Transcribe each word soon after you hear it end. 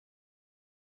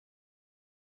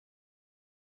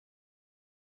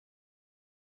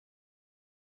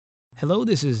Hello,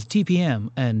 this is TPM,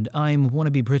 and I'm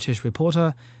wannabe British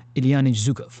reporter Ilyanich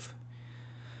Zhukov.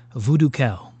 Voodoo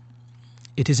Cow.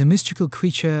 It is a mystical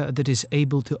creature that is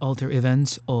able to alter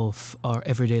events of our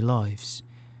everyday lives.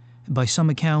 By some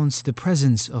accounts, the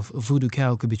presence of Voodoo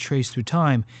Cow could be traced through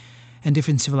time and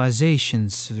different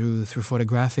civilizations through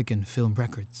photographic and film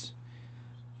records.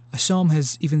 Some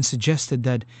has even suggested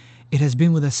that it has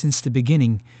been with us since the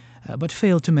beginning, but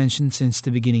failed to mention since the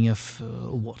beginning of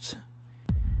what?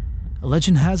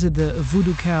 Legend has it the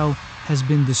Voodoo Cow has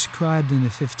been described in the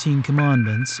 15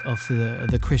 commandments of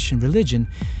the Christian religion.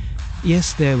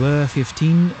 Yes, there were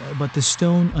 15, but the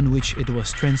stone on which it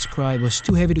was transcribed was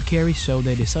too heavy to carry, so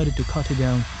they decided to cut it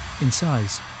down in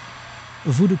size. A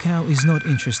Voodoo Cow is not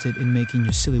interested in making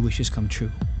your silly wishes come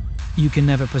true. You can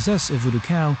never possess a Voodoo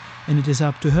Cow, and it is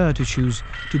up to her to choose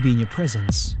to be in your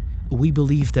presence. We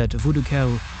believe that Voodoo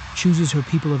Cow chooses her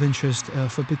people of interest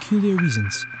for peculiar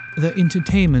reasons. The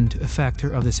entertainment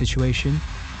factor of the situation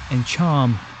and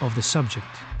charm of the subject.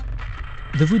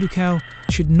 The Voodoo Cow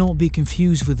should not be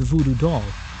confused with the Voodoo Doll,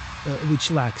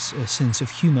 which lacks a sense of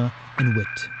humor and wit,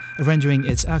 rendering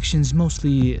its actions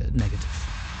mostly negative.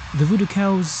 The Voodoo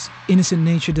Cow's innocent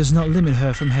nature does not limit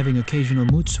her from having occasional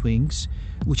mood swings,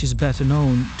 which is better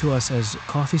known to us as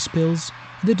coffee spills,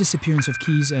 the disappearance of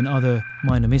keys, and other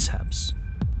minor mishaps.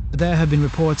 There have been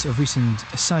reports of recent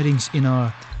sightings in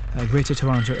our Greater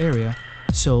Toronto area,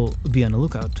 so be on the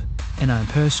lookout, and I'm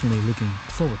personally looking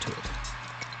forward to it.